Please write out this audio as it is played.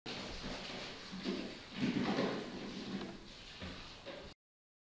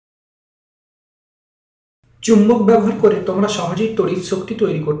চুম্বক ব্যবহার করে তোমরা সহজেই তড়িৎ শক্তি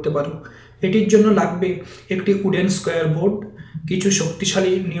তৈরি করতে পারো। এটির জন্য লাগবে একটি উডেন স্কোয়ার বোর্ড, কিছু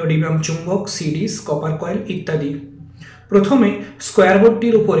শক্তিশালী নিওডিমিয়াম চুম্বক, সিরিজ, কপার কয়েল ইত্যাদি। প্রথমে স্কোয়ার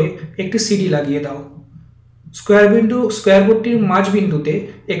বোর্ডটির উপরে একটি সিডি লাগিয়ে দাও। স্কোয়ার বোর্ডটির মাঝ বিন্দুতে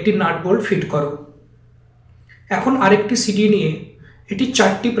একটি নাট বোল্ট ফিট করো। এখন আরেকটি সিডি নিয়ে এটি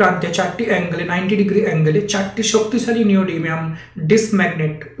চারটি প্রান্তে, চারটি অ্যাঙ্গেলে, 90 ডিগ্রি অ্যাঙ্গেলে চারটি শক্তিশালী নিওডিমিয়াম ডিস্ক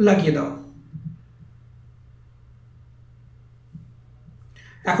ম্যাগনেট লাগিয়ে দাও।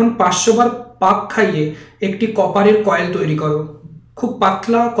 এখন 500 বার পাক খাইয়ে একটি কপারের কয়েল তৈরি করো। খুব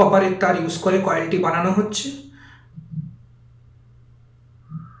পাতলা কপারের তার ইউজ করে কয়েলটি বানানো হচ্ছে।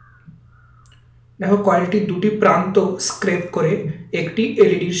 দেখো, কয়েলটির দুটি প্রান্ত স্ক্র্যাপ করে একটি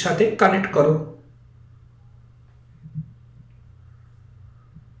এলইডির সাথে কানেক্ট করো।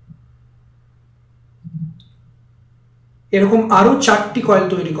 এরকম আরো 4টি কয়েল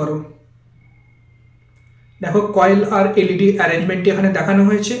তৈরি করো। দেখো, কয়েল আর এলইডি অ্যারেঞ্জমেন্টটি এখানে দেখানো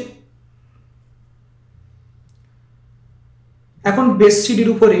হয়েছে। এখন বেস সিডির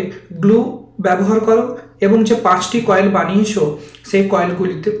উপরে গ্লু ব্যবহার করো এবং যে 5টি কয়েল বানিয়েছো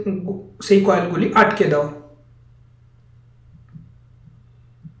সেই কয়েলগুলি আটকে দাও।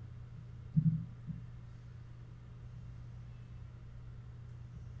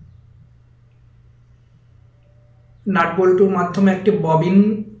 নাট বল্টুর মাধ্যমে একটি ববিন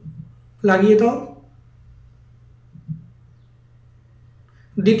লাগিয়ে দাও।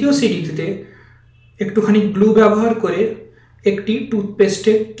 দ্বিতীয় সিডিতে একটুখানি গ্লু ব্যবহার করে একটি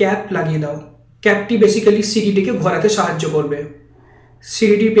টুথপেস্টের ক্যাপ লাগিয়ে দাও। ক্যাপটি বেসিক্যালি সিডিটিকে ঘোরাতে সাহায্য করবে।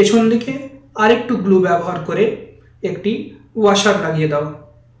 সিডিটির পেছন দিকে আরেকটু গ্লু ব্যবহার করে একটি ওয়াশার লাগিয়ে দাও।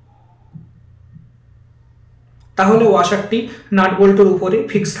 তাহলে ওয়াশারটি নাট বল্টের উপরে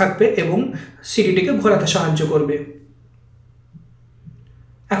ফিক্স থাকবে এবং সিডিটিকে ঘোরাতে সাহায্য করবে।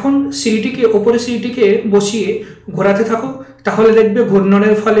 এখন সিডিটিকে বসিয়ে ঘোরাতে থাকো। তাহলে দেখবে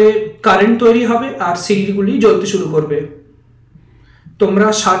ঘূর্ণনের ফলে কারেন্ট তৈরি হবে আর সিডিগুলি জ্বলতে শুরু করবে। তোমরা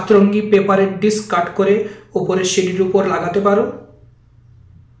 7 রঙি পেপারের ডিস্ক কাট করে উপরের সিডির উপর লাগাতে পারো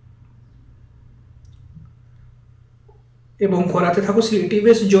এবং ঘোরাতে থাকো। সিডিটি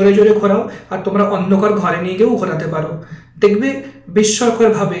বেশ জোরে জোরে ঘোরাও, আর তোমরা অন্ধকার ঘরে নিয়ে গিয়েও ঘোরাতে পারো। দেখবে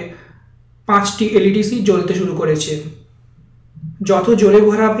বিস্ময়করভাবে 5টি এলইডি জ্বলতে শুরু করেছে। যত জোরে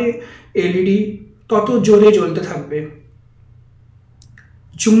ঘোরাবে এলইডি তত জোরে জ্বলতে থাকবে।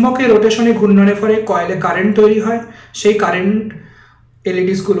 চুম্বকের রোটেশনে ঘূর্ণনের ফলে কয়েলে কারেন্ট তৈরি হয়। সেই কারেন্ট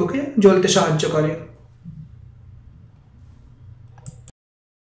এলইডিসগুলোকে জ্বলতে সাহায্য করে।